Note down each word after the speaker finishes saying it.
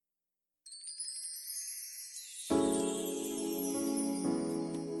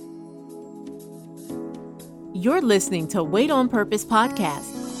You're listening to Wait on Purpose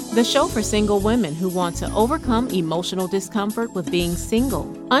podcast, the show for single women who want to overcome emotional discomfort with being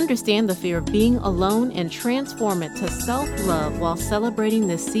single, understand the fear of being alone, and transform it to self-love while celebrating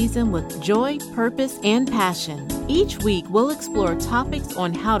this season with joy, purpose, and passion. Each week, we'll explore topics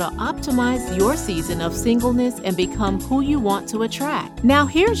on how to optimize your season of singleness and become who you want to attract. Now,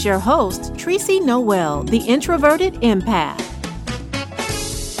 here's your host, Tracy Noel, the introverted empath.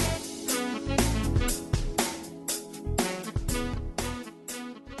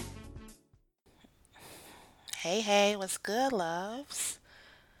 Hey, what's good, loves?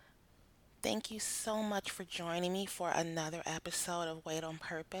 Thank you so much for joining me for another episode of Wait on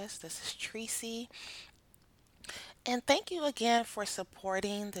Purpose. This is Tracy, and thank you again for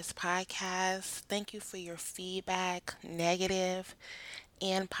supporting this podcast. Thank you for your feedback, negative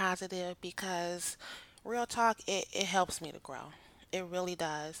and positive, because real talk, it helps me to grow. It really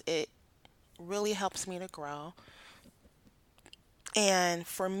does. It really helps me to grow. And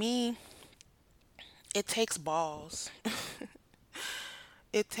for me, it takes balls.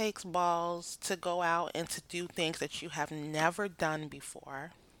 It takes balls to go out and to do things that you have never done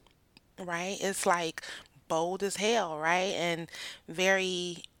before, right? It's like bold as hell, right? And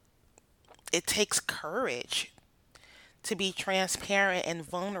very, it takes courage to be transparent and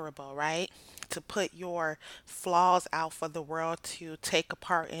vulnerable, right? To put your flaws out for the world to take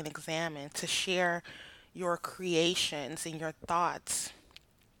apart and examine, to share your creations and your thoughts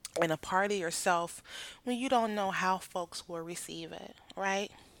and a part of yourself when you don't know how folks will receive it, right?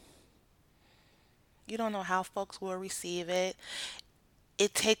 You don't know how folks will receive it.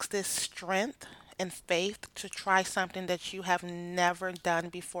 It takes this strength and faith to try something that you have never done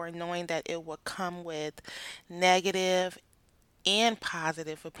before, knowing that it will come with negative and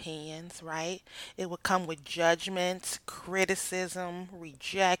positive opinions, right? It will come with judgments, criticism,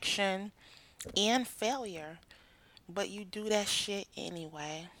 rejection, and failure. But you do that shit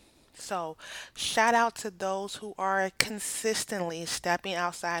anyway. So, shout out to those who are consistently stepping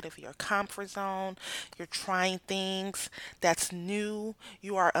outside of your comfort zone. You're trying things that's new.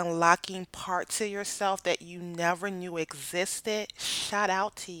 You are unlocking parts of yourself that you never knew existed. Shout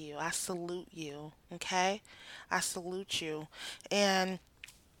out to you. I salute you. Okay? I salute you. And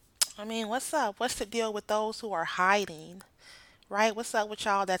I mean, what's up? What's the deal with those who are hiding? Right? What's up with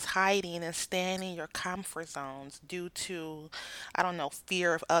y'all that's hiding and staying in your comfort zones due to, I don't know,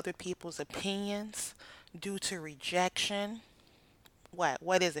 fear of other people's opinions, due to rejection?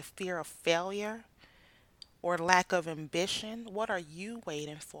 What is it? Fear of failure or lack of ambition? What are you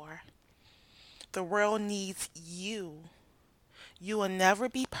waiting for? The world needs you. You will never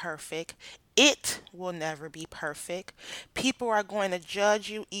be perfect. It will never be perfect. People are going to judge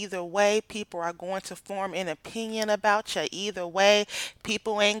you either way. People are going to form an opinion about you either way.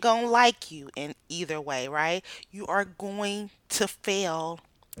 People ain't going to like you in either way, right? You are going to fail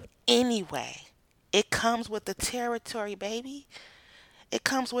anyway. It comes with the territory, baby. It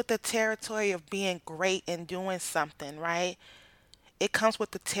comes with the territory of being great and doing something, right? It comes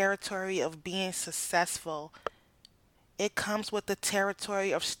with the territory of being successful. It comes with the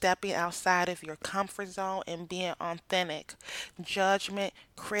territory of stepping outside of your comfort zone and being authentic. Judgment,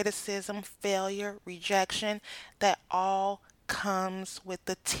 criticism, failure, rejection, that all comes with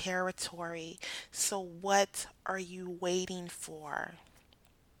the territory. So, what are you waiting for?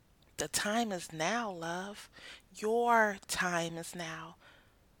 The time is now, love. Your time is now.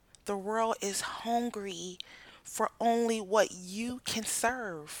 The world is hungry for only what you can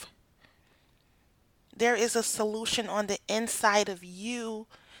serve. There is a solution on the inside of you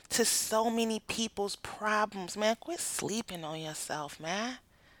to so many people's problems. Man, quit sleeping on yourself, man.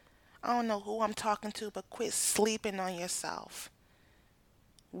 I don't know who I'm talking to, but quit sleeping on yourself.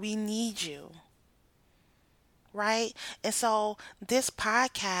 We need you, right? And so this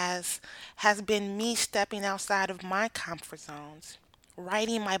podcast has been me stepping outside of my comfort zones.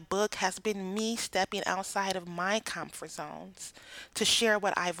 Writing my book has been me stepping outside of my comfort zones to share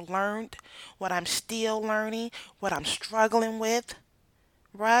what I've learned, what I'm still learning, what I'm struggling with,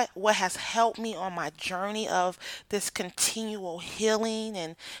 right? What has helped me on my journey of this continual healing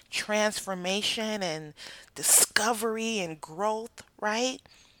and transformation and discovery and growth, right?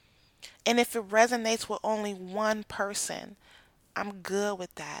 And if it resonates with only one person, I'm good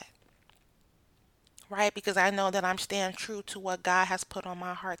with that, right? Because I know that I'm staying true to what God has put on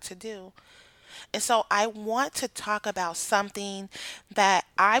my heart to do. And so I want to talk about something that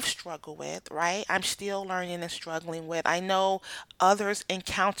I've struggled with, right? I'm still learning and struggling with. I know others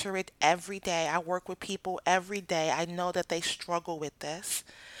encounter it every day. I work with people every day. I know that they struggle with this.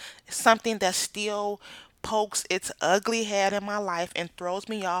 It's something that still pokes its ugly head in my life and throws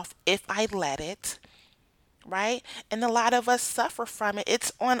me off if I let it. right? And a lot of us suffer from it.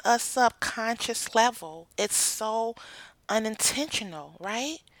 It's on a subconscious level. It's so unintentional,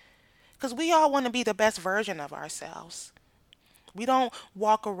 right? Because we all want to be the best version of ourselves. We don't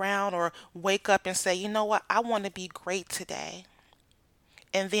walk around or wake up and say, you know what, I want to be great today.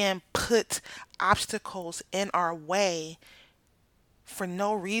 And then put obstacles in our way for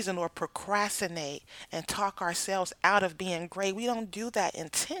no reason or procrastinate and talk ourselves out of being great. We don't do that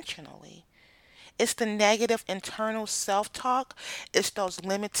intentionally. It's the negative internal self talk. It's those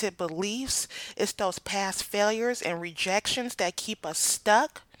limited beliefs. It's those past failures and rejections that keep us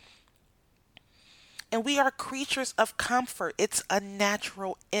stuck. And we are creatures of comfort. It's a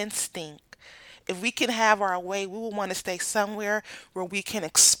natural instinct. If we can have our way, we will want to stay somewhere where we can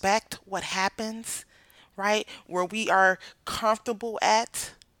expect what happens, right? Where we are comfortable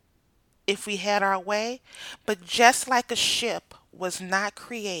at if we had our way. But just like a ship was not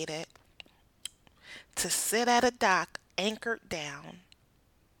created to sit at a dock anchored down,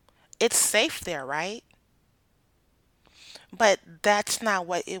 it's safe there, right? But that's not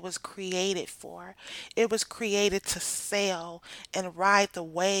what it was created for. It was created to sail and ride the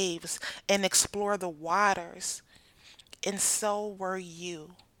waves and explore the waters. And so were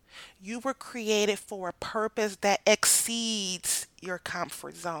you. You were created for a purpose that exceeds your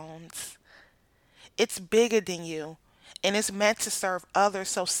comfort zones. It's bigger than you and it's meant to serve others.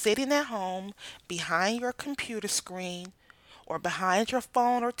 So, sitting at home behind your computer screen or behind your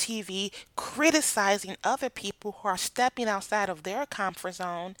phone or TV, criticizing other people who are stepping outside of their comfort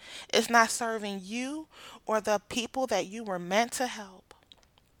zone is not serving you or the people that you were meant to help.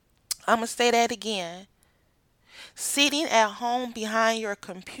 I'm going to say that again. Sitting at home behind your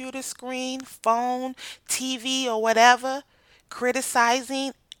computer screen, phone, TV, or whatever,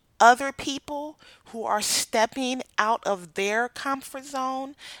 criticizing other people who are stepping out of their comfort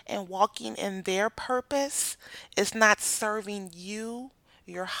zone and walking in their purpose is not serving you,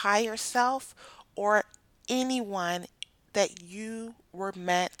 your higher self, or anyone that you were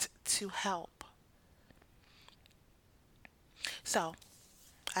meant to help. So,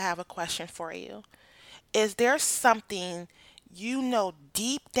 I have a question for you. Is there something you know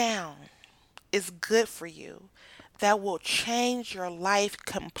deep down is good for you that will change your life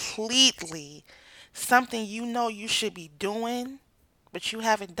completely? Something you know you should be doing, but you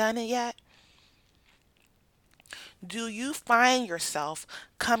haven't done it yet? Do you find yourself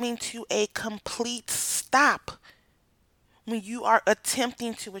coming to a complete stop when you are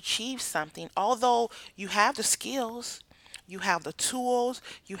attempting to achieve something? Although you have the skills, you have the tools,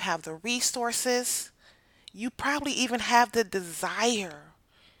 you have the resources, you probably even have the desire.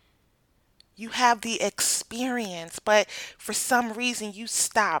 You have the experience, but for some reason you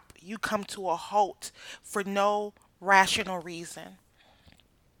stop. You come to a halt for no rational reason.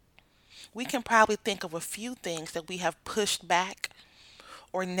 We can probably think of a few things that we have pushed back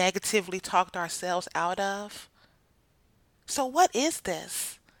or negatively talked ourselves out of. So, what is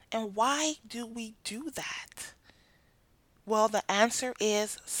this? And why do we do that? Well, the answer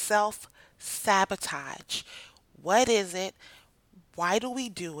is self sabotage. What is it? Why do we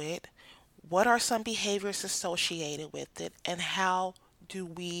do it? What are some behaviors associated with it? And how do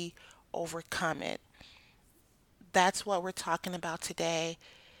we overcome it? That's what we're talking about today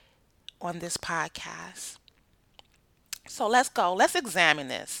on this podcast. So let's go. Let's examine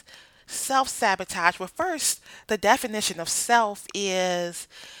this. Self sabotage. Well, first, the definition of self is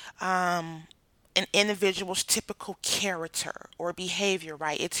an individual's typical character or behavior,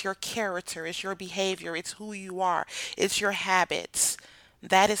 right? It's your character, it's your behavior, it's who you are, it's your habits.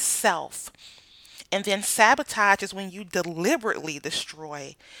 That is self. And then sabotage is when you deliberately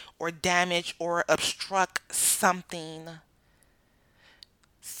destroy or damage or obstruct something.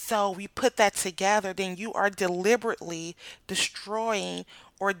 So we put that together, then you are deliberately destroying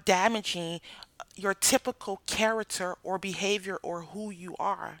or damaging your typical character or behavior or who you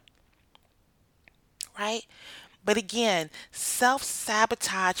are, right? But again, self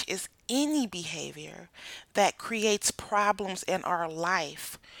sabotage is any behavior that creates problems in our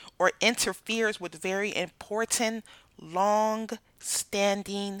life or interferes with very important, long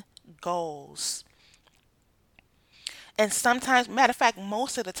standing goals. And sometimes, matter of fact,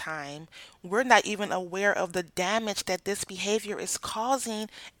 most of the time, we're not even aware of the damage that this behavior is causing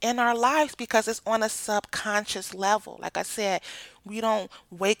in our lives because it's on a subconscious level. Like I said, we don't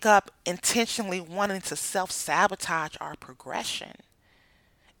wake up intentionally wanting to self sabotage our progression.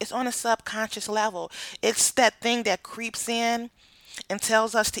 It's on a subconscious level. It's that thing that creeps in and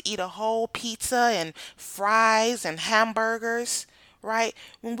tells us to eat a whole pizza and fries and hamburgers, right?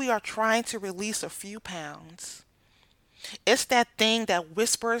 When we are trying to release a few pounds. It's that thing that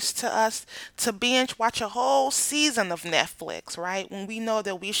whispers to us to binge watch a whole season of Netflix, right? When we know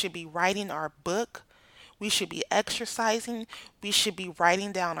that we should be writing our book, we should be exercising, we should be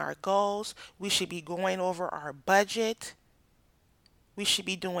writing down our goals, we should be going over our budget, we should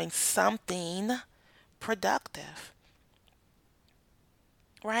be doing something productive,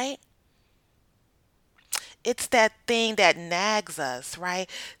 right? It's that thing that nags us, right?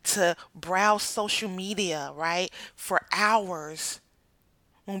 To browse social media, right? For hours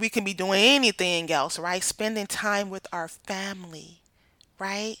when we can be doing anything else, right? Spending time with our family,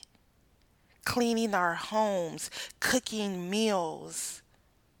 right? Cleaning our homes, cooking meals,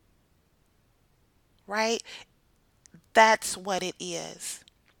 right? That's what it is.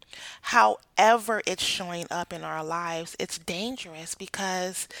 However, it's showing up in our lives, it's dangerous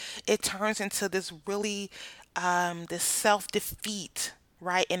because it turns into this really, this self defeat,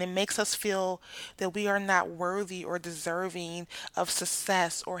 right? And it makes us feel that we are not worthy or deserving of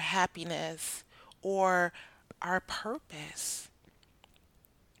success or happiness or our purpose.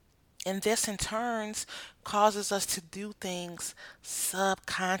 And this in turns causes us to do things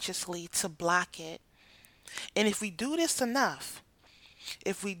subconsciously to block it. And if we do this enough,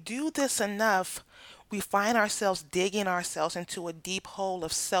 if we do this enough, we find ourselves digging ourselves into a deep hole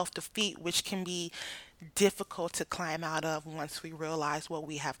of self defeat, which can be difficult to climb out of once we realize what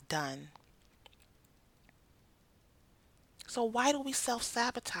we have done. So, why do we self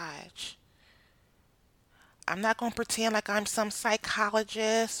sabotage? I'm not going to pretend like I'm some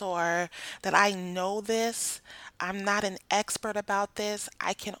psychologist or that I know this. I'm not an expert about this.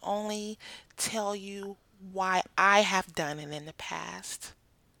 I can only tell you why I have done it in the past,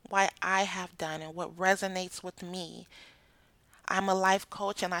 why I have done it, what resonates with me. I'm a life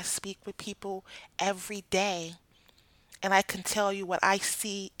coach and I speak with people every day, and I can tell you what I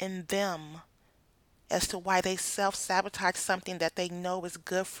see in them as to why they self sabotage something that they know is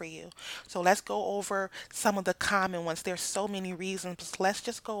good for you. So let's go over some of the common ones. There's so many reasons, but let's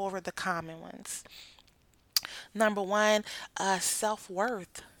just go over the common ones. Number one, self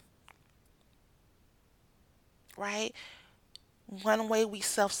worth, right? One way we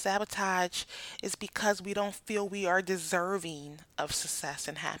self sabotage is because we don't feel we are deserving of success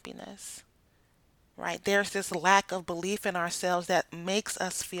and happiness, right? There's this lack of belief in ourselves that makes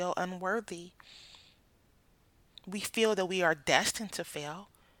us feel unworthy. We feel that we are destined to fail.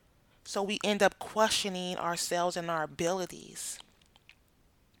 So we end up questioning ourselves and our abilities.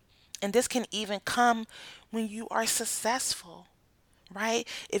 And this can even come when you are successful, right?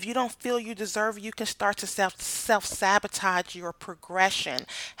 If you don't feel you deserve it, you can start to self sabotage your progression.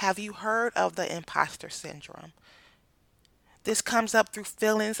 Have you heard of the imposter syndrome? This comes up through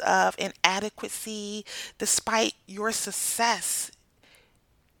feelings of inadequacy despite your success,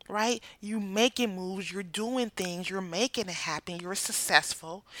 right? You making moves, you're doing things, you're making it happen, you're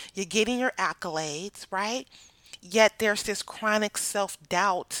successful, you're getting your accolades, right? Yet there's this chronic self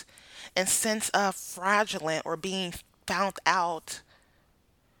doubt and sense of fraudulent or being found out.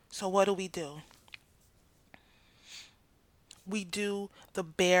 So what do? We do the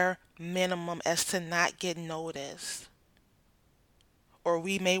bare minimum as to not get noticed. Or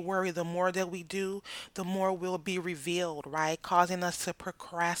we may worry the more that we do, the more will be revealed, right? Causing us to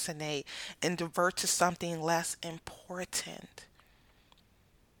procrastinate and divert to something less important,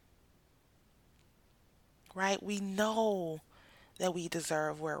 right? We know that we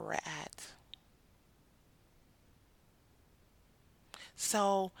deserve where we're at.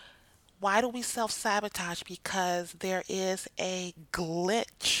 So, why do we self sabotage? Because there is a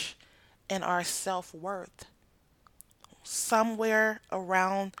glitch in our self worth. Somewhere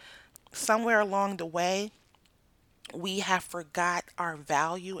around, somewhere along the way, we have forgot our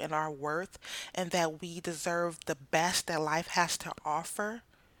value and our worth and that we deserve the best that life has to offer.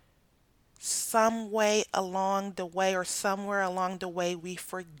 Some way along the way, or somewhere along the way, we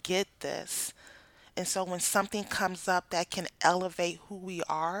forget this. And so when something comes up that can elevate who we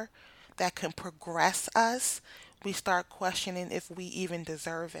are, that can progress us, we start questioning if we even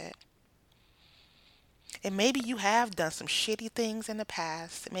deserve it. And maybe you have done some shitty things in the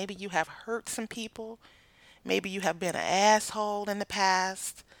past. Maybe you have hurt some people. Maybe you have been an asshole in the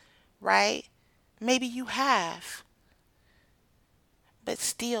past, right? Maybe you have. But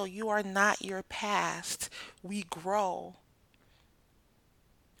still, you are not your past. We grow.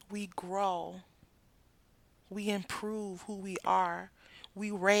 We grow. We improve who we are.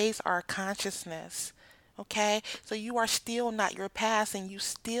 We raise our consciousness. Okay? So you are still not your past and you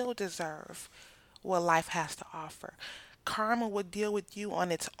still deserve what life has to offer. Karma will deal with you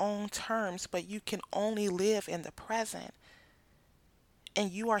on its own terms, but you can only live in the present. And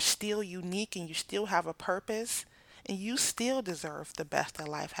you are still unique and you still have a purpose and you still deserve the best that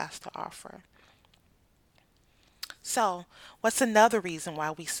life has to offer. So, what's another reason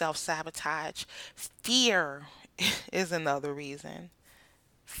why we self sabotage? Fear is another reason.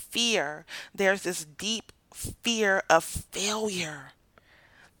 Fear. There's this deep fear of failure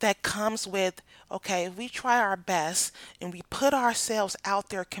that comes with, okay, if we try our best and we put ourselves out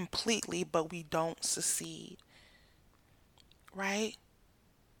there completely, but we don't succeed, right?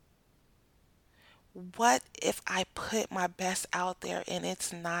 What if I put my best out there and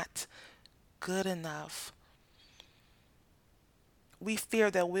it's not good enough? We fear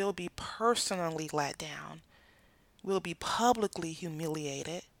that we'll be personally let down, we'll be publicly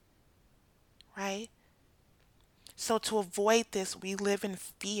humiliated, right? So, to avoid this, we live in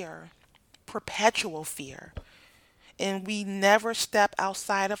fear, perpetual fear, and we never step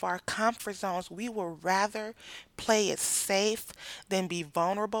outside of our comfort zones. We would rather play it safe than be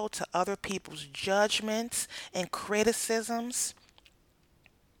vulnerable to other people's judgments and criticisms.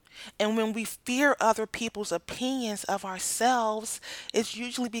 And when we fear other people's opinions of ourselves, it's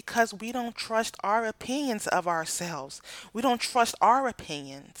usually because we don't trust our opinions of ourselves. We don't trust our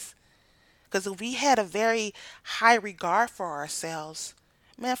opinions. Because if we had a very high regard for ourselves,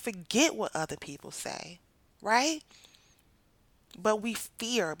 man, forget what other people say, right? But we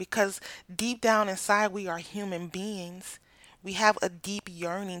fear because deep down inside we are human beings. We have a deep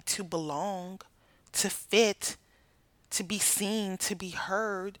yearning to belong, to fit, to be seen, to be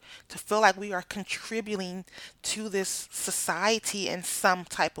heard, to feel like we are contributing to this society in some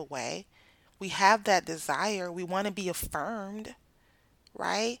type of way. We have that desire. We want to be affirmed,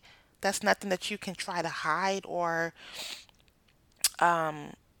 right? That's nothing that you can try to hide or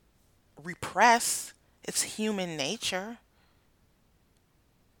repress. It's human nature.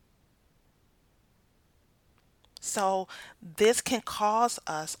 So, this can cause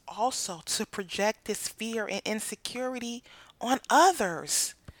us also to project this fear and insecurity on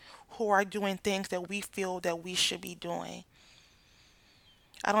others who are doing things that we feel that we should be doing.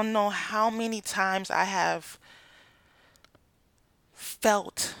 I don't know how many times I have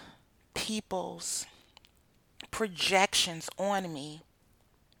felt people's projections on me.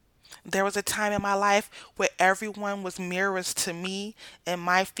 There was a time in my life where everyone was mirrors to me and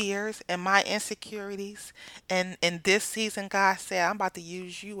my fears and my insecurities. And in this season, God said, I'm about to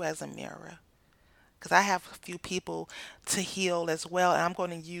use you as a mirror. Because I have a few people to heal as well. And I'm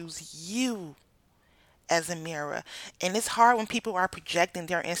going to use you as a mirror. And it's hard when people are projecting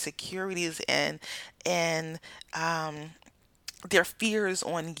their insecurities and their fears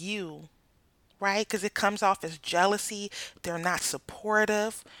on you, right? Because it comes off as jealousy. They're not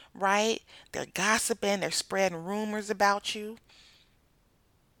supportive, right? They're gossiping, they're spreading rumors about you,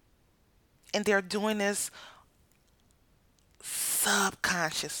 and they're doing this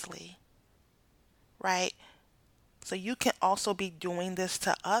subconsciously, right? So you can also be doing this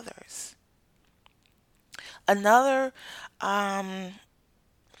to others. Another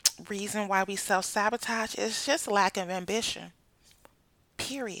reason why we self sabotage is just lack of ambition,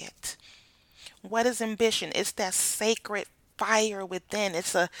 period. What is ambition? It's that sacred fire within.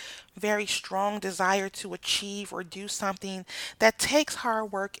 It's a very strong desire to achieve or do something that takes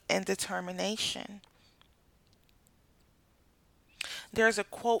hard work and determination. There's a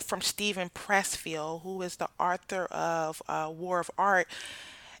quote from Stephen Pressfield, who is the author of War of Art,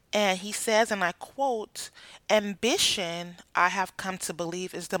 and he says, and I quote, ambition, I have come to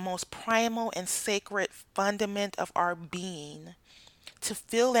believe, is the most primal and sacred fundament of our being. To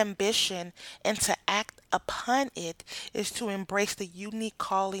feel ambition and to act upon it is to embrace the unique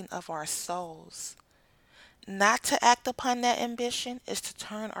calling of our souls. Not to act upon that ambition is to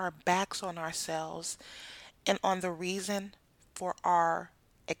turn our backs on ourselves and on the reason for our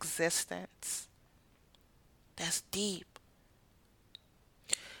existence. That's deep.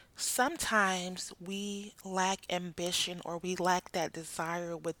 Sometimes we lack ambition or we lack that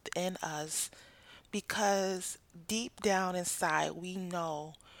desire within us because deep down inside we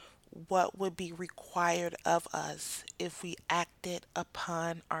know what would be required of us if we acted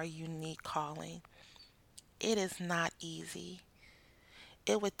upon our unique calling. It is not easy.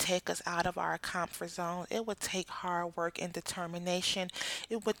 It would take us out of our comfort zone. It would take hard work and determination.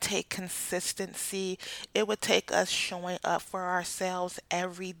 It would take consistency. It would take us showing up for ourselves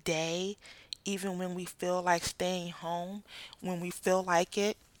every day, even when we feel like staying home, when we feel like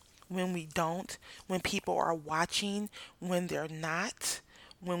it, when we don't, when people are watching, when they're not,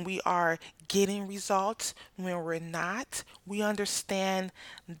 when we are getting results, when we're not. We understand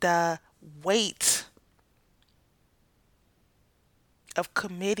the weight of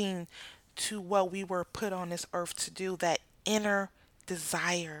committing to what we were put on this earth to do, that inner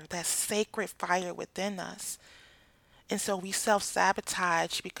desire, that sacred fire within us. And so we self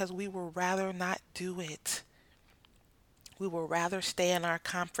sabotage because we would rather not do it. We would rather stay in our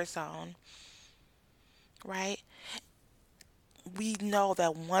comfort zone, right? We know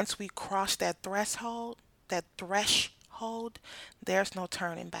that once we cross that threshold, there's no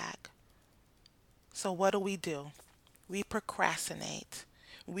turning back. So what do? We procrastinate.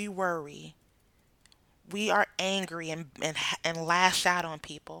 We worry. We are angry and lash out on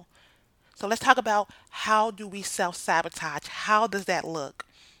people. So let's talk about how do we self-sabotage? How does that look?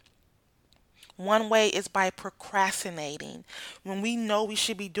 One way is by procrastinating. When we know we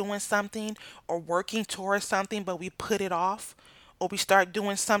should be doing something or working towards something, but we put it off, or we start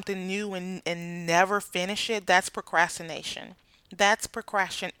doing something new and never finish it, that's procrastination. That's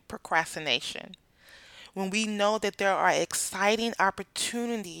procrastination. When we know that there are exciting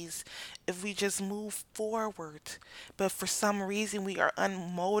opportunities if we just move forward, but for some reason we are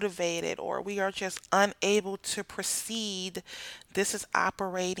unmotivated or we are just unable to proceed, this is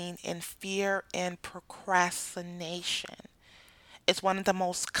operating in fear and procrastination. It's one of the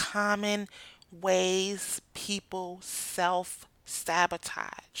most common ways people self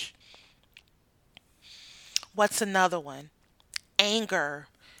sabotage. What's another one? Anger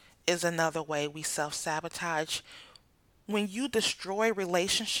is another way we self sabotage. When you destroy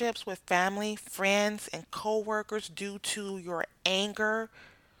relationships with family, friends, and coworkers due to your anger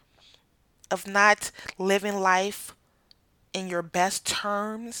of not living life in your best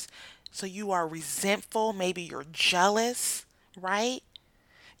terms, so you are resentful, maybe you're jealous, right?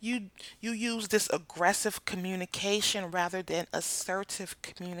 You you use this aggressive communication rather than assertive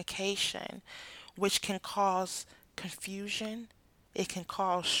communication, which can cause confusion, it can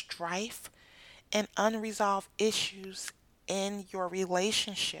cause strife and unresolved issues in your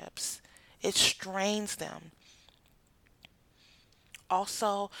relationships. It strains them.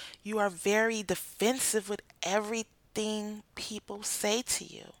 Also, you are very defensive with everything people say to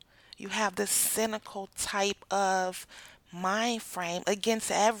you. You have this cynical type of mind frame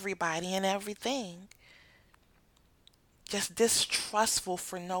against everybody and everything. Just distrustful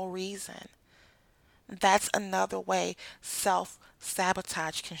for no reason. That's another way self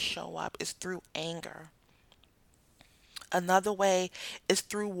sabotage can show up is through anger. Another way is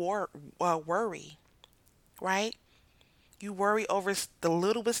through worry, right? You worry over the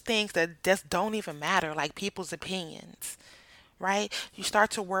littlest things that just don't even matter, like people's opinions, right? You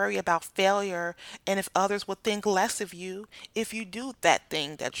start to worry about failure and if others will think less of you if you do that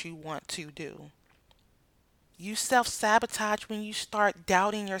thing that you want to do. You self sabotage when you start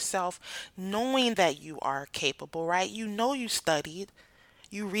doubting yourself, knowing that you are capable, right? You know you studied,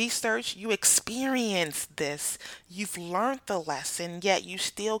 you researched, you experienced this, you've learned the lesson, yet you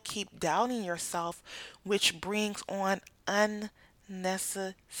still keep doubting yourself, which brings on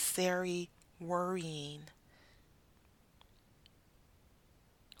unnecessary worrying.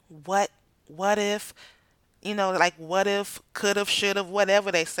 What what if, like what if, could have, should have,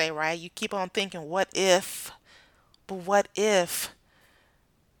 whatever they say, right? You keep on thinking, what if? But what if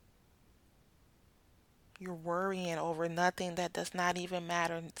you're worrying over nothing that does not even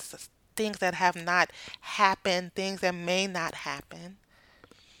matter? Things that have not happened, things that may not happen,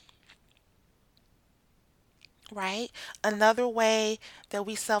 right? Another way that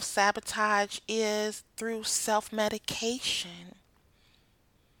we self sabotage is through self medication.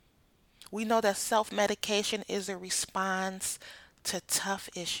 We know that self medication is a response to tough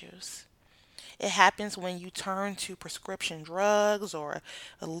issues. It happens when you turn to prescription drugs or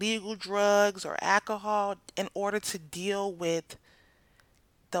illegal drugs or alcohol in order to deal with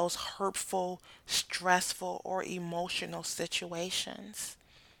those hurtful, stressful, or emotional situations.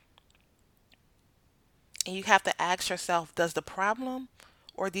 And you have to ask yourself, does the problem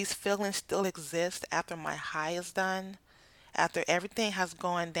or these feelings still exist after my high is done? After everything has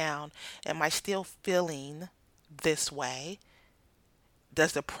gone down, am I still feeling this way?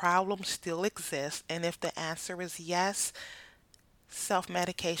 Does the problem still exist? And if the answer is yes, self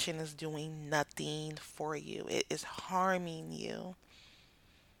medication is doing nothing for you, it is harming you.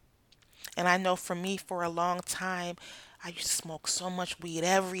 And I know for me, for a long time, I used to smoke so much weed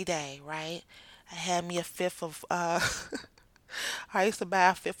every day, right? I had me a fifth of, I used to buy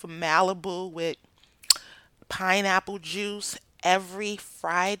a fifth of Malibu with pineapple juice every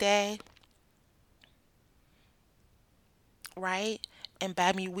Friday, right? And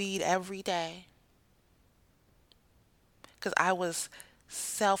buy me weed every day because I was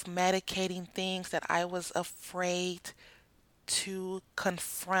self medicating things that I was afraid to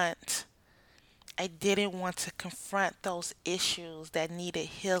confront. I didn't want to confront those issues that needed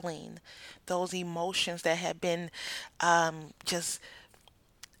healing, those emotions that had been just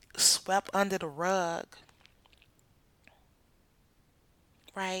swept under the rug.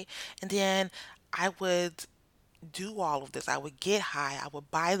 right? And then I would do all of this. I would get high. I would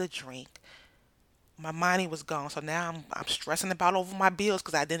buy the drink. My money was gone. So now I'm stressing about over my bills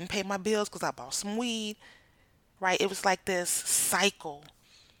because I didn't pay my bills because I bought some weed, right? It was like this cycle.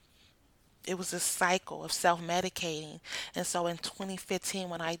 It was a cycle of self-medicating. And so in 2015,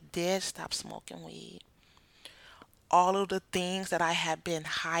 when I did stop smoking weed, all of the things that I had been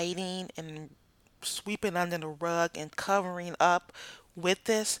hiding and sweeping under the rug and covering up with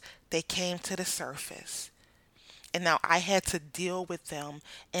this, they came to the surface. And now I had to deal with them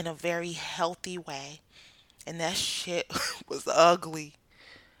in a very healthy way. And that shit was ugly.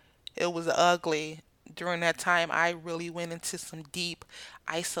 It was ugly. During that time, I really went into some deep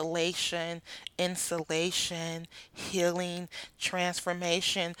isolation, insulation, healing,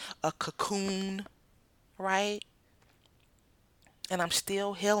 transformation, a cocoon, right? And I'm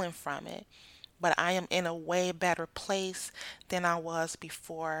still healing from it. But I am in a way better place than I was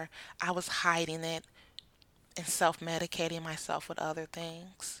before. I was hiding it and self medicating myself with other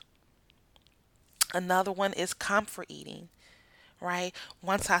things. Another one is comfort eating, right?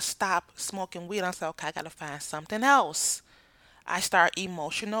 Once I stopped smoking weed, I said, okay, I got to find something else. I start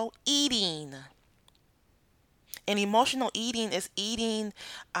emotional eating. And emotional eating is eating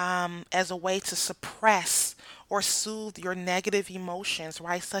as a way to suppress or soothe your negative emotions,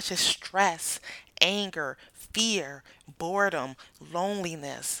 right? Such as stress, anger, fear, boredom,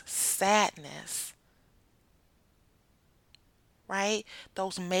 loneliness, sadness, right?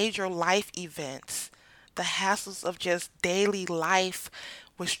 Those major life events, the hassles of just daily life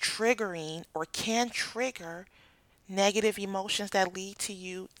was triggering or can trigger negative emotions that lead to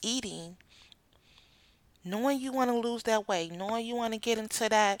you eating, knowing you want to lose that weight, knowing you want to get into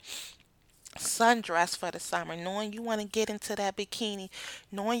that sundress for the summer, knowing you want to get into that bikini,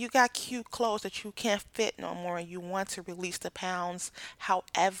 knowing you got cute clothes that you can't fit no more and you want to release the pounds.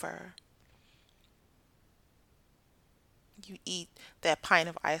 However, you eat that pint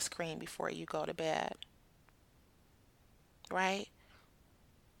of ice cream before you go to bed, right?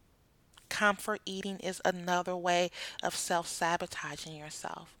 Comfort eating is another way of self sabotaging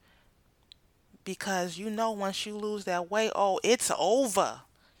yourself because you know once you lose that weight, oh, it's over.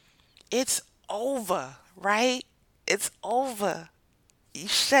 It's over, right? It's over. You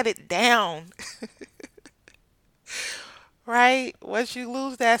shut it down, right? Once you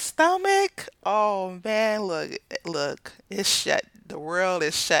lose that stomach, oh man, look, it's shut. The world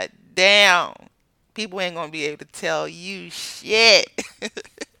is shut down. People ain't gonna be able to tell you shit.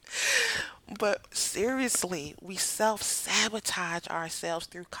 But seriously, we self sabotage ourselves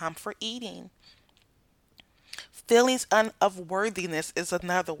through comfort eating. Of worthiness is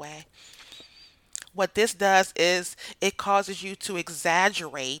another way. What this does is it causes you to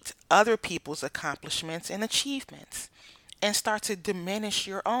exaggerate other people's accomplishments and achievements and start to diminish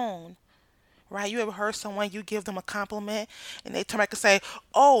your own. Right? You ever heard someone, you give them a compliment and they turn back and say,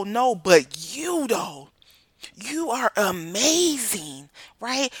 oh no, but you though, you are amazing,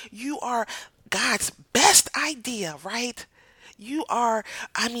 right? You are God's best idea, right? You are,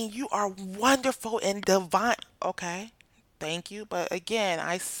 I mean, you are wonderful and divine. Okay, thank you. But again,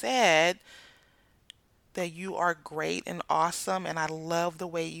 I said that you are great and awesome and I love the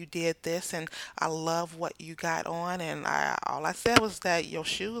way you did this and I love what you got on and all I said was that your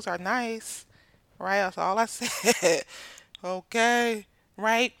shoes are nice, right? That's all I said. Okay,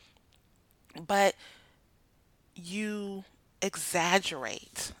 right? But you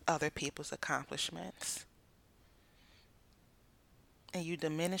exaggerate other people's accomplishments and you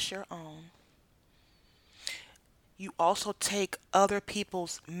diminish your own. You also take other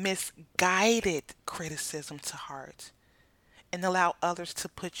people's misguided criticism to heart and allow others to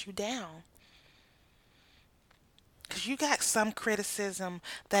put you down. Because you got some criticism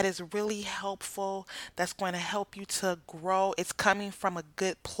that is really helpful, that's going to help you to grow. It's coming from a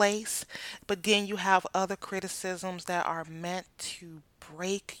good place. But then you have other criticisms that are meant to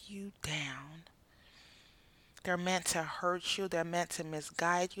break you down. They're meant to hurt you. They're meant to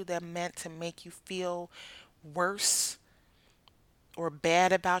misguide you. They're meant to make you feel worse or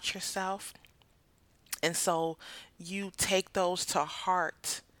bad about yourself. And so you take those to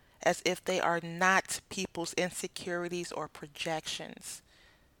heart as if they are not people's insecurities or projections,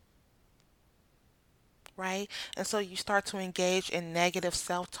 right? And so you start to engage in negative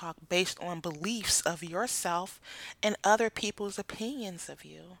self talk based on beliefs of yourself and other people's opinions of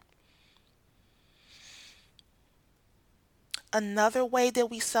you. Another way that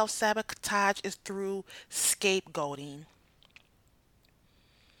we self sabotage is through scapegoating.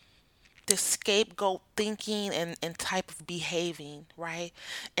 this scapegoat thinking and type of behaving, right?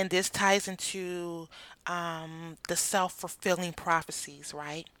 And this ties into the self-fulfilling prophecies,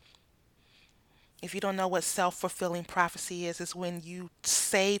 right? If you don't know what self-fulfilling prophecy is, it's when you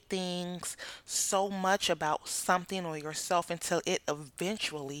say things so much about something or yourself until it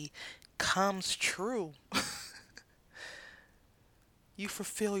eventually comes true. You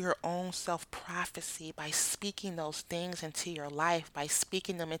fulfill your own self prophecy by speaking those things into your life, by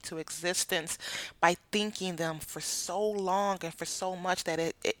speaking them into existence, by thinking them for so long and for so much that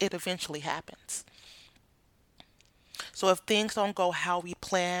it eventually happens. So if things don't go how we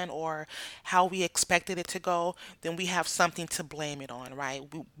plan or how we expected it to go, then we have something to blame it on, right?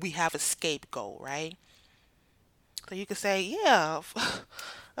 We have a scapegoat, right? So you could say, yeah,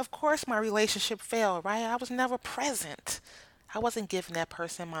 of course my relationship failed, right? I was never present. I wasn't giving that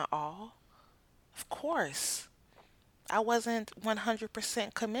person my all. Of course. I wasn't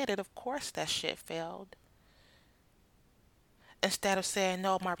 100% committed. Of course that shit failed. Instead of saying,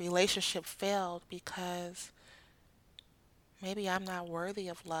 no, my relationship failed because maybe I'm not worthy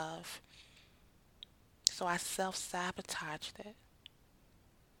of love. So I self sabotaged it.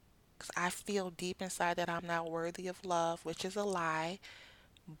 Because I feel deep inside that I'm not worthy of love, which is a lie,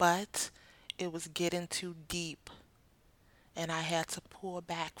 but it was getting too deep and I had to pull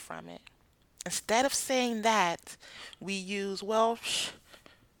back from it. Instead of saying that, we use, well,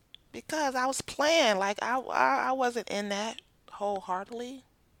 because I was playing. Like, I wasn't in that wholeheartedly.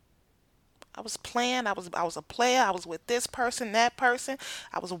 I was playing. I was a player. I was with this person, that person.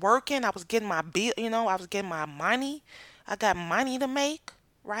 I was working. I was getting my bill. I was getting my money. I got money to make,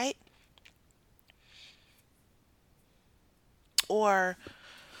 right? Or,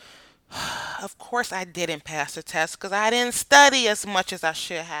 of course, I didn't pass the test because I didn't study as much as I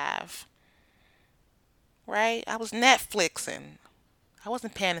should have, right? I was Netflixing. I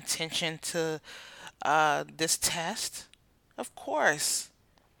wasn't paying attention to this test. Of course.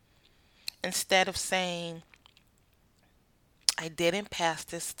 Instead of saying, I didn't pass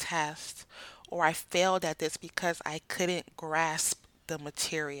this test or I failed at this because I couldn't grasp the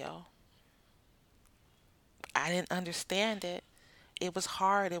material. I didn't understand it. It was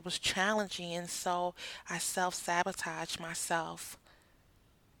hard, it was challenging, and so I self sabotaged myself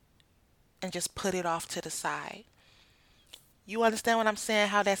and just put it off to the side. You understand what I'm saying?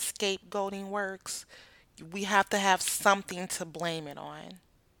 How that scapegoating works? We have to have something to blame it on,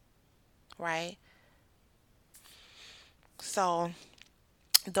 right? So,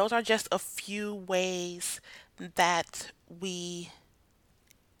 those are just a few ways that we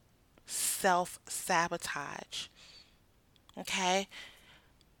self sabotage. Okay?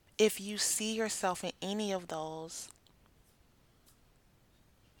 If you see yourself in any of those,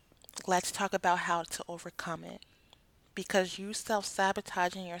 let's talk about how to overcome it. Because you self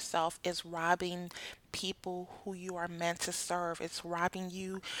sabotaging yourself is robbing people who you are meant to serve. It's robbing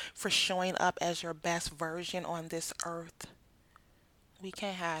you for showing up as your best version on this earth. We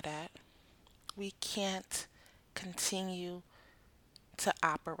can't have that. We can't continue to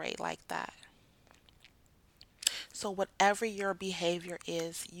operate like that. So, whatever your behavior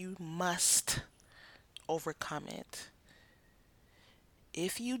is, you must overcome it.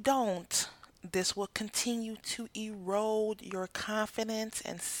 If you don't, this will continue to erode your confidence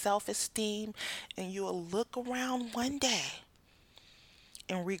and self esteem, and you'll look around one day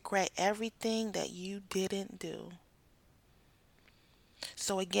and regret everything that you didn't do.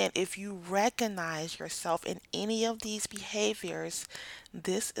 So, again, if you recognize yourself in any of these behaviors,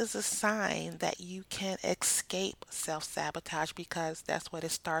 this is a sign that you can escape self sabotage because that's what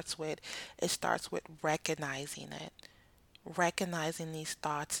it starts with. It starts with recognizing it, recognizing these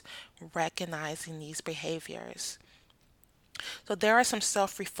thoughts, recognizing these behaviors. So, there are some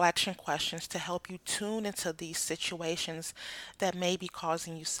self reflection questions to help you tune into these situations that may be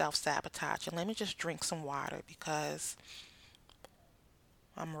causing you self sabotage. And let me just drink some water because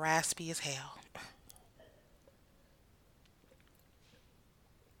I'm raspy as hell.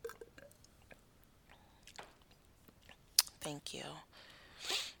 Thank you.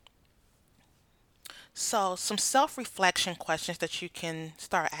 So, some self reflection questions that you can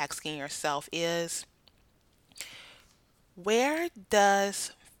start asking yourself is, where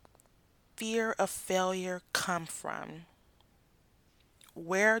does fear of failure come from?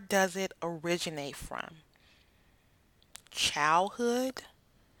 Where does it originate from? Childhood?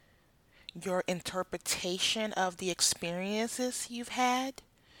 Your interpretation of the experiences you've had?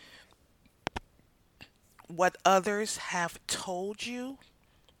 What others have told you?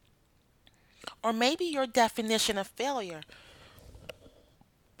 Or maybe your definition of failure.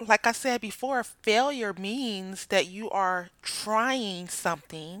 Like I said before, failure means that you are trying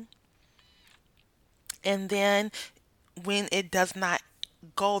something And then when it does not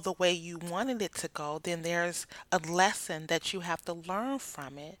go the way you wanted it to go, then there's a lesson that you have to learn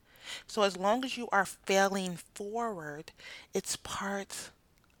from it. So as long as you are failing forward, it's part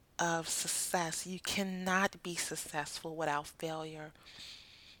of success. You cannot be successful without failure.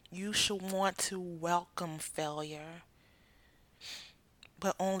 You should want to welcome failure,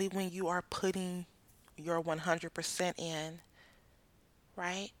 but only when you are putting your 100% in,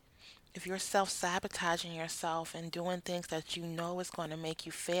 right? If you're self-sabotaging yourself and doing things that you know is going to make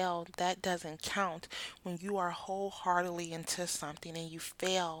you fail, that doesn't count. When you are wholeheartedly into something and you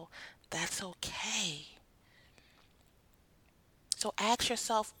fail, that's okay. So ask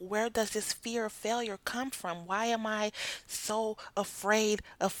yourself, where does this fear of failure come from? Why am I so afraid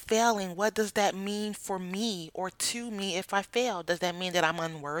of failing? What does that mean for me or to me if I fail? Does that mean that I'm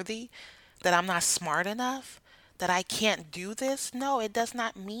unworthy? That I'm not smart enough? That I can't do this? No, it does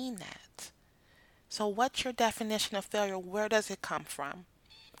not mean that. So, what's your definition of failure? Where does it come from?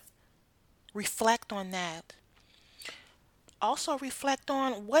 Reflect on that. Also, reflect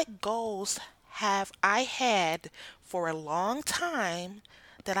on what goals have I had for a long time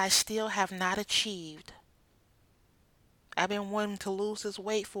that I still have not achieved. I've been wanting to lose this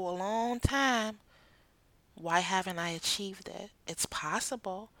weight for a long time. Why haven't I achieved it? It's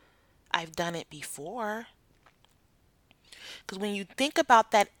possible. I've done it before. Because when you think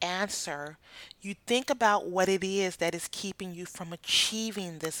about that answer, you think about what it is that is keeping you from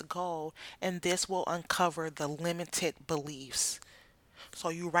achieving this goal, and this will uncover the limited beliefs. So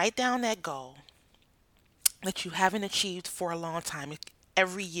you write down that goal that you haven't achieved for a long time.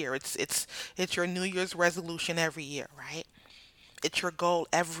 Every year, it's your New Year's resolution every year, right? It's your goal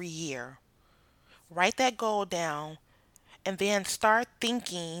every year. Write that goal down and then start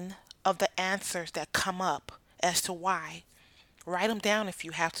thinking of the answers that come up as to why. Write them down if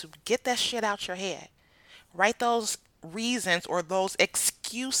you have to. Get that shit out your head. Write those reasons or those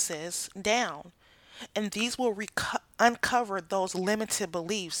excuses down. And these will uncover those limited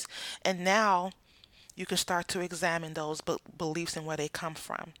beliefs. And now you can start to examine those beliefs and where they come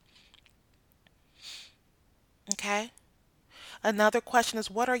from. Okay? Another question is,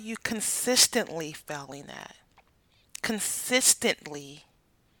 what are you consistently failing at? Consistently.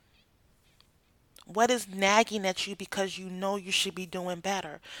 What is nagging at you because you know you should be doing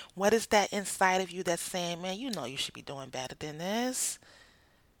better? What is that inside of you that's saying, man, you know you should be doing better than this?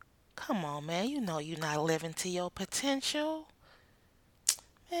 Come on, man, you know you're not living to your potential.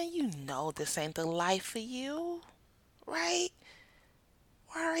 Man, you know this ain't the life for you, right?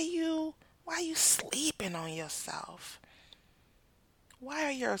 Why are you sleeping on yourself? Why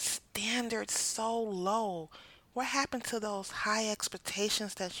are your standards so low? What happened to those high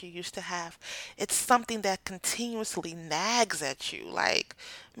expectations that you used to have? It's something that continuously nags at you. Like,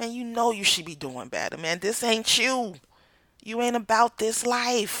 man, you know you should be doing better, man. This ain't you. You ain't about this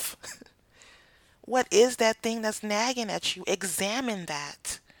life. What is that thing that's nagging at you? Examine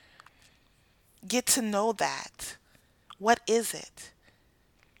that. Get to know that. What is it?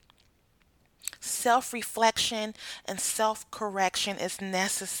 Self reflection and self correction is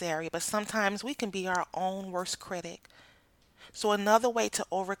necessary, but sometimes we can be our own worst critic. So, another way to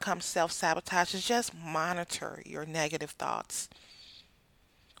overcome self sabotage is just monitor your negative thoughts.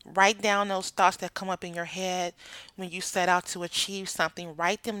 Write down those thoughts that come up in your head when you set out to achieve something.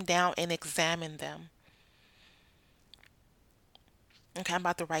 Write them down and examine them. Okay, I'm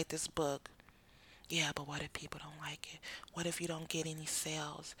about to write this book. Yeah, but what if people don't like it? What if you don't get any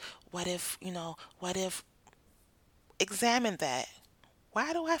sales? What if, examine that.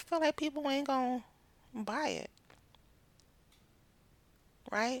 Why do I feel like people ain't gonna buy it?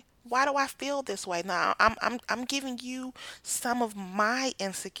 Right? Why do I feel this way? Now, I'm giving you some of my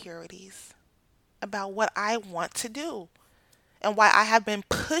insecurities about what I want to do and why I have been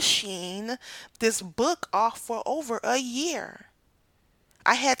pushing this book off for over a year.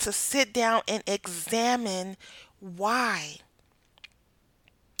 I had to sit down and examine why.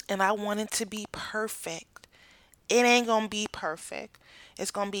 And I want it to be perfect. It ain't going to be perfect.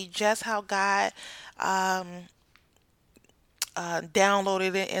 It's going to be just how God um,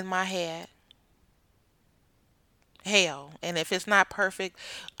 downloaded it in my head. Hell, and if it's not perfect,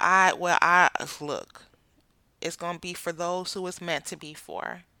 I look. It's going to be for those who it's meant to be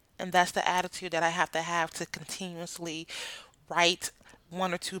for. And that's the attitude that I have to continuously write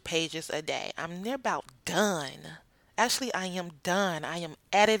 1 or 2 pages a day. I'm near about done. Actually, I am done. I am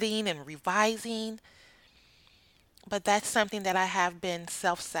editing and revising. But that's something that I have been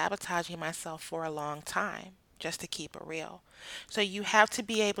self sabotaging myself for a long time, just to keep it real. So you have to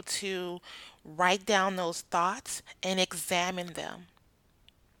be able to write down those thoughts and examine them.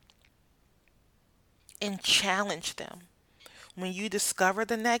 and challenge them. When you discover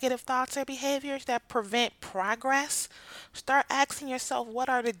the negative thoughts or behaviors that prevent progress, start asking yourself, what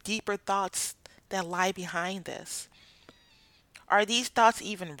are the deeper thoughts that lie behind this? Are these thoughts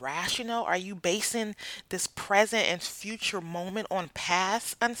even rational? Are you basing this present and future moment on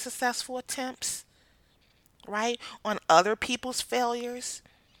past unsuccessful attempts, right? On other people's failures?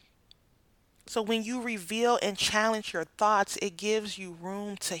 So when you reveal and challenge your thoughts, it gives you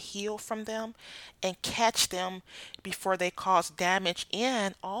room to heal from them and catch them before they cause damage,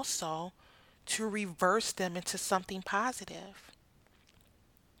 and also to reverse them into something positive.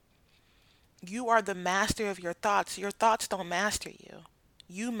 You are the master of your thoughts. Your thoughts don't master you.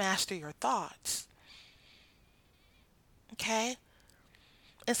 You master your thoughts. Okay?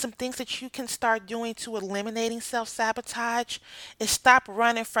 And some things that you can start doing to eliminating self sabotage is stop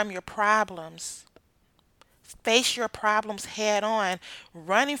running from your problems. Face your problems head on.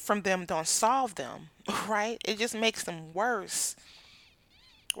 Running from them don't solve them, right? It just makes them worse,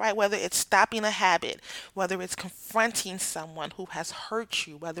 right? Whether it's stopping a habit, whether it's confronting someone who has hurt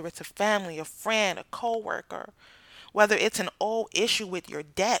you, whether it's a family, a friend, a coworker, whether it's an old issue with your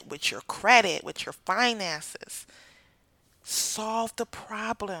debt, with your credit, with your finances. Solve the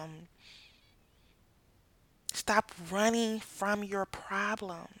problem. Stop running from your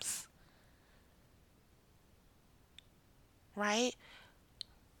problems, right?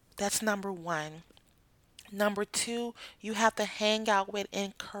 That's number one. Number two, you have to hang out with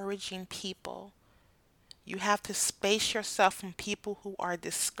encouraging people. You have to space yourself from people who are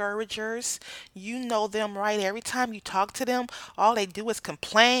discouragers. You know them, right? Every time you talk to them, all they do is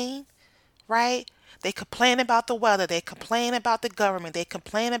complain, right? They complain about the weather. They complain about the government. They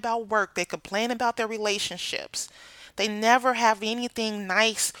complain about work. They complain about their relationships. They never have anything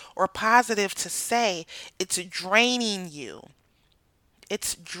nice or positive to say. It's draining you.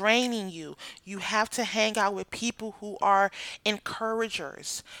 It's draining you. You have to hang out with people who are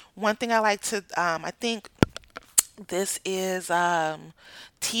encouragers. One thing I like to, I think this is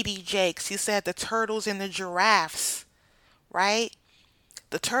TD Jakes. He said the turtles and the giraffes, right?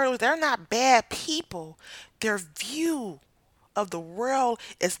 The turtles, they're not bad people. Their view of the world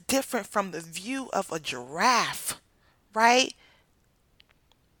is different from the view of a giraffe, right?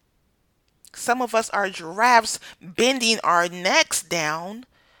 Some of us are giraffes bending our necks down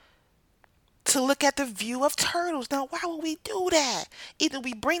to look at the view of turtles. Now, why would we do that? Either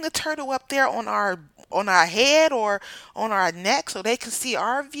we bring the turtle up there on our head or on our neck so they can see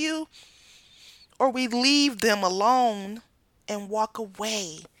our view, or we leave them alone and walk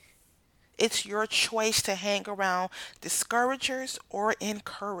away. It's your choice to hang around discouragers or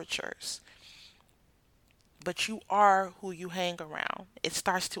encouragers. But you are who you hang around. It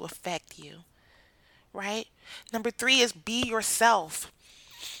starts to affect you, right? Number three is be yourself.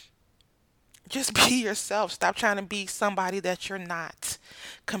 Just be yourself. Stop trying to be somebody that you're not.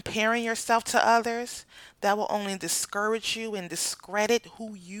 Comparing yourself to others, that will only discourage you and discredit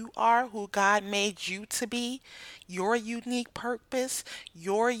who you are, who God made you to be, your unique purpose,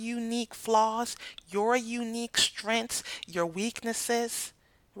 your unique flaws, your unique strengths, your weaknesses,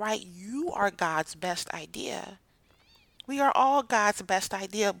 right? You are God's best idea. We are all God's best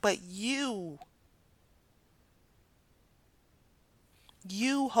idea, but you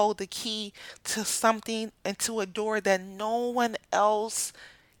hold the key to something and to a door that no one else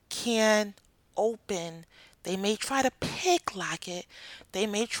can open. They may try to pick lock it, they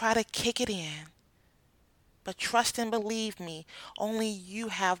may try to kick it in. But trust and believe me, only you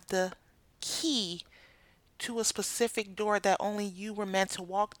have the key to a specific door that only you were meant to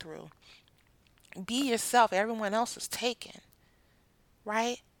walk through. Be yourself, everyone else is taken,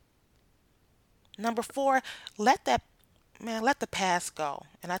 right? Number four, let that let the past go.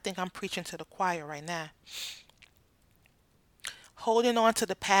 And I think I'm preaching to the choir right now. Holding on to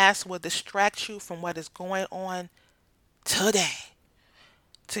the past will distract you from what is going on today.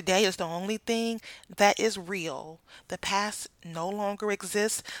 Today is the only thing that is real. The past no longer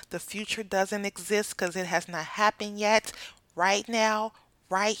exists. The future doesn't exist because it has not happened yet. Right now,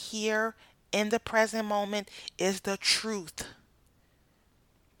 right here, in the present moment is the truth.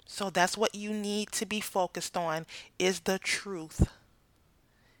 So that's what you need to be focused on is the truth.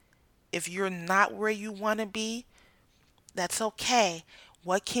 If you're not where you want to be, that's okay.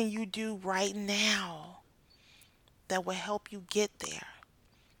 What can you do right now that will help you get there?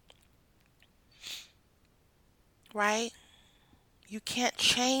 Right? You can't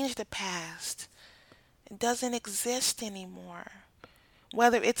change the past. It doesn't exist anymore.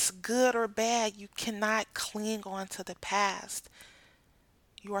 Whether it's good or bad, you cannot cling on to the past.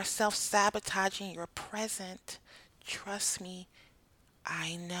 You are self sabotaging your present. Trust me,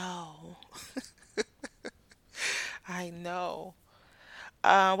 I know. I know.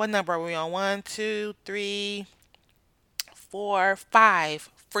 What number are we on? One, two, three, four, five.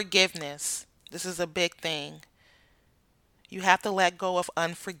 Forgiveness. This is a big thing. You have to let go of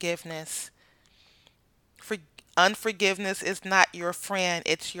unforgiveness. For, unforgiveness is not your friend,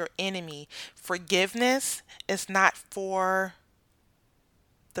 it's your enemy. Forgiveness is not for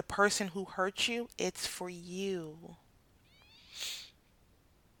the person who hurt you, it's for you.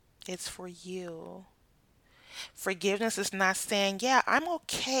 It's for you. Forgiveness is not saying, yeah, I'm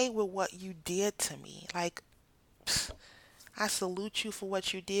okay with what you did to me. Like, I salute you for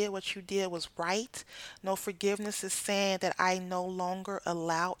what you did. What you did was right. No, forgiveness is saying that I no longer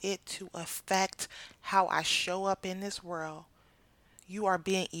allow it to affect how I show up in this world. You are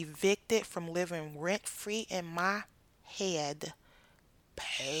being evicted from living rent free in my head.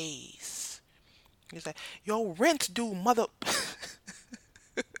 Peace. He's like, yo, rent due, mother.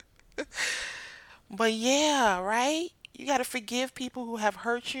 But yeah, right? You got to forgive people who have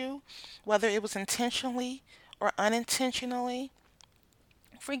hurt you, whether it was intentionally or unintentionally.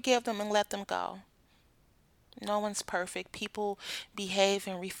 Forgive them and let them go. No one's perfect. People behave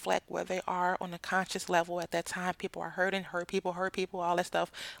and reflect where they are on a conscious level at that time. People are hurting, hurt people, all that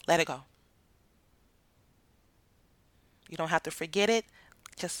stuff. Let it go. You don't have to forget it.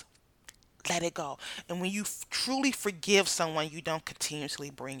 Just let it go. And when you truly forgive someone, you don't continuously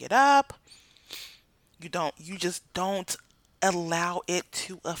bring it up. You just don't allow it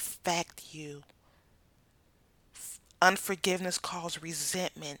to affect you. Unforgiveness causes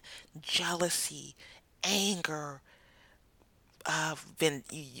resentment, jealousy, anger.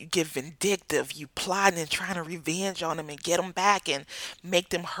 You get vindictive. You plotting and trying to revenge on them and get them back and make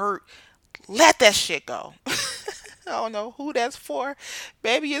them hurt. Let that shit go. I don't know who that's for.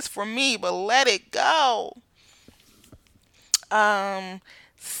 Maybe it's for me, but let it go. Um,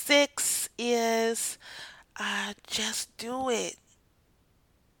 Six is just do it.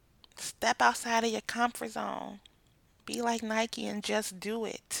 Step outside of your comfort zone. Be like Nike and just do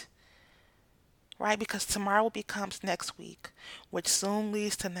it. Right? Because tomorrow becomes next week, which soon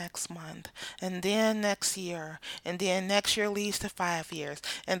leads to next month, and then next year, and then next year leads to 5 years,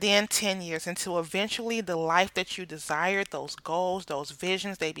 and then 10 years, until eventually the life that you desired, those goals, those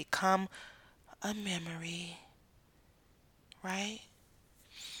visions, they become a memory. Right?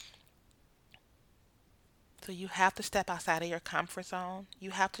 So you have to step outside of your comfort zone. You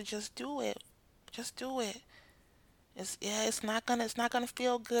have to just do it. Just do it. It's not gonna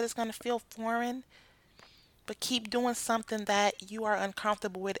feel good. It's gonna feel foreign. But keep doing something that you are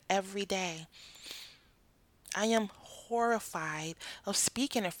uncomfortable with every day. I am horrified of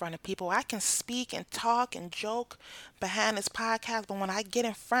speaking in front of people. I can speak and talk and joke behind this podcast, but when I get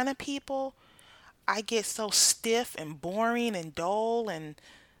in front of people, I get so stiff and boring and dull and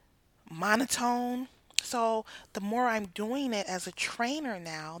monotone. So the more I'm doing it as a trainer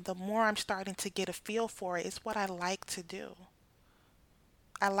now, the more I'm starting to get a feel for it. It's what I like to do.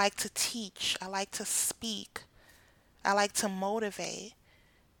 I like to teach. I like to speak. I like to motivate.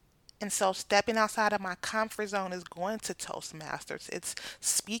 And so stepping outside of my comfort zone is going to Toastmasters. It's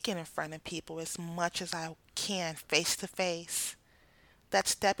speaking in front of people as much as I can face to face. That's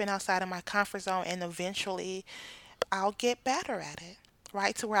stepping outside of my comfort zone, and eventually I'll get better at it.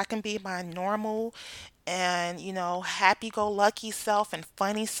 Right? To where I can be my normal and, happy go lucky self and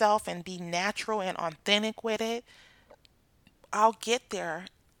funny self and be natural and authentic with it. I'll get there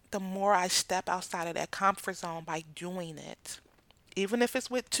the more I step outside of that comfort zone by doing it, even if it's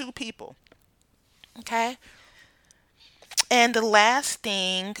with two people. Okay? And the last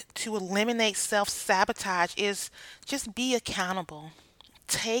thing to eliminate self sabotage is just be accountable.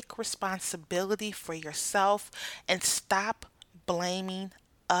 Take responsibility for yourself and stop blaming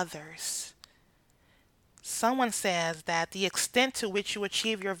others. Someone says that the extent to which you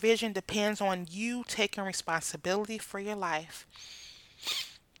achieve your vision depends on you taking responsibility for your life.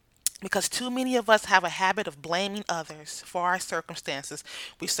 Because too many of us have a habit of blaming others for our circumstances.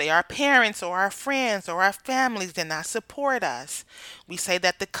 We say our parents or our friends or our families did not support us. We say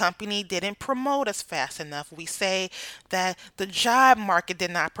that the company didn't promote us fast enough. We say that the job market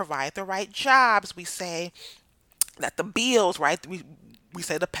did not provide the right jobs. We say that the bills, right? We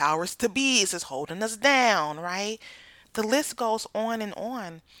say the powers to be is holding us down, right? The list goes on and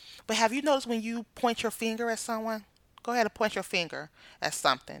on. But have you noticed when you point your finger at someone? Go ahead and point your finger at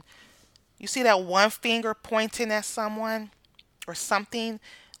something. You see that one finger pointing at someone or something?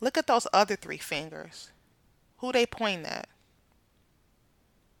 Look at those other three fingers. Who they pointing at?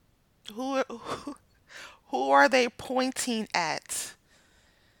 Who who are they pointing at?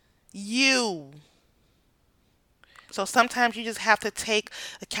 You. So sometimes you just have to take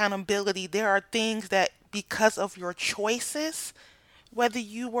accountability. There are things that because of your choices, whether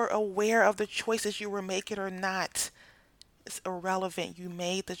you were aware of the choices you were making or not. It's irrelevant. You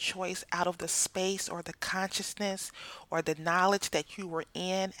made the choice out of the space or the consciousness or the knowledge that you were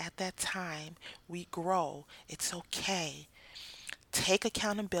in at that time. We grow. It's okay. Take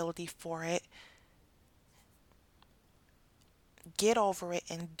accountability for it. Get over it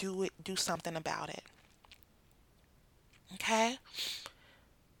and do something about it. Okay?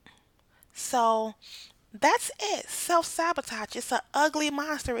 So that's it. Self sabotage. It's an ugly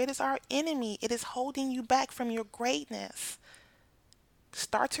monster. It is our enemy. It is holding you back from your greatness.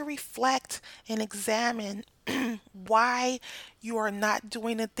 Start to reflect and examine why you are not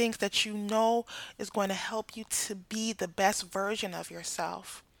doing the things that you know is going to help you to be the best version of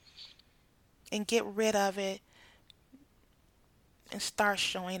yourself. And get rid of it and start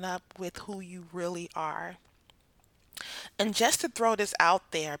showing up with who you really are. And just to throw this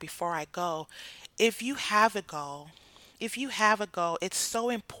out there before I go, if you have a goal, it's so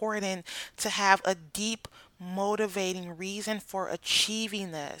important to have a deep, motivating reason for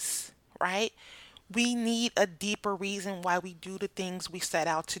achieving this, right? We need a deeper reason why we do the things we set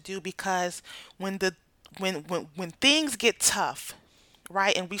out to do, because when things get tough,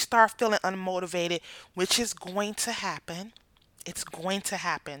 right, and we start feeling unmotivated, which is going to happen, it's going to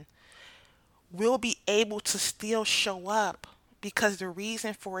happen, we'll be able to still show up because the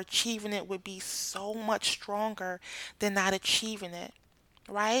reason for achieving it would be so much stronger than not achieving it,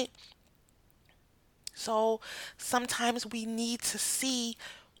 right? So sometimes we need to see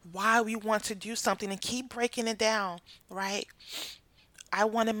why we want to do something and keep breaking it down, right? I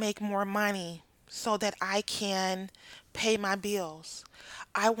want to make more money so that I can pay my bills.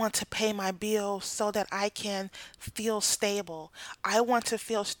 I want to pay my bills so that I can feel stable. I want to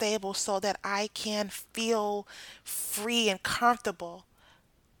feel stable so that I can feel free and comfortable.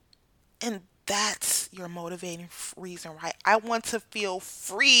 And that's your motivating reason, right? I want to feel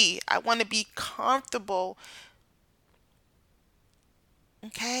free. I want to be comfortable.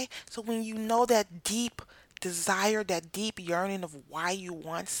 Okay? So when you know that deep desire, that deep yearning of why you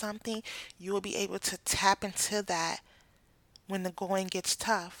want something, you will be able to tap into that when the going gets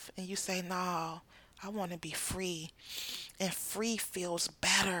tough and you say, no, I want to be free. And free feels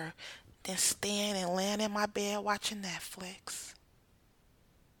better than staying and laying in my bed watching Netflix.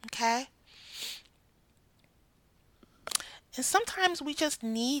 Okay? And sometimes we just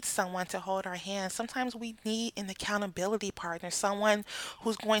need someone to hold our hand. Sometimes we need an accountability partner, someone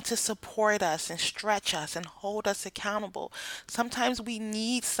who's going to support us and stretch us and hold us accountable. Sometimes we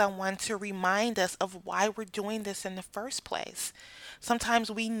need someone to remind us of why we're doing this in the first place. Sometimes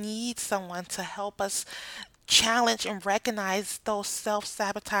we need someone to help us challenge and recognize those self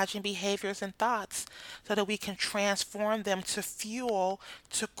sabotaging behaviors and thoughts so that we can transform them to fuel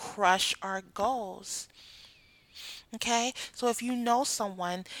to crush our goals. Okay, so if you know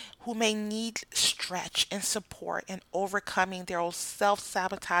someone who may need stretch and support in overcoming their self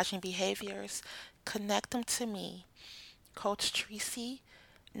sabotaging behaviors, connect them to me, Coach Tracy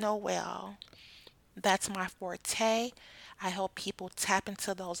Noel. That's my forte. I help people tap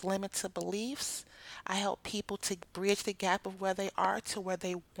into those limited beliefs. I help people to bridge the gap of where they are to where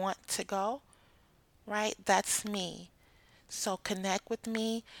they want to go, right? That's me. So connect with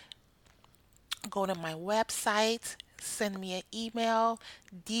me. Go to my website, send me an email,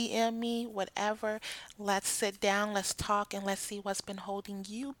 DM me, whatever. Let's sit down, let's talk, and let's see what's been holding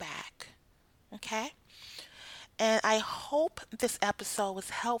you back. Okay? And I hope this episode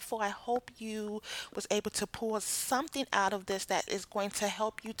was helpful. I hope you was able to pull something out of this that is going to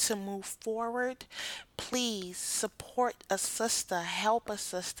help you to move forward. Please support a sister, help a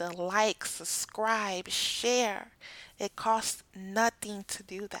sister, like, subscribe, share. It costs nothing to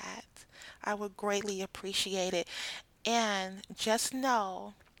do that. I would greatly appreciate it. And just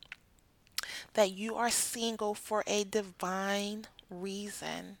know that you are single for a divine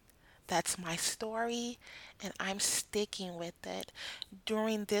reason. That's my story, and I'm sticking with it.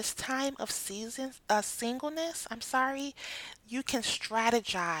 During this time of singleness, you can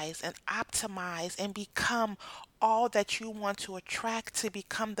strategize and optimize and become all that you want to attract to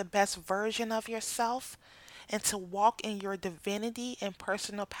become the best version of yourself and to walk in your divinity and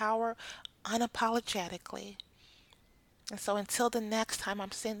personal power unapologetically. And so until the next time,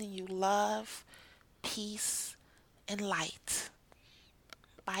 I'm sending you love, peace, and light.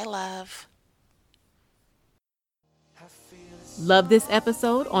 Bye, love. Love this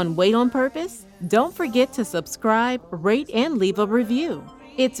episode on Wait on Purpose? Don't forget to subscribe, rate, and leave a review.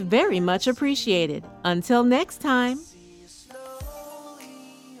 It's very much appreciated. Until next time.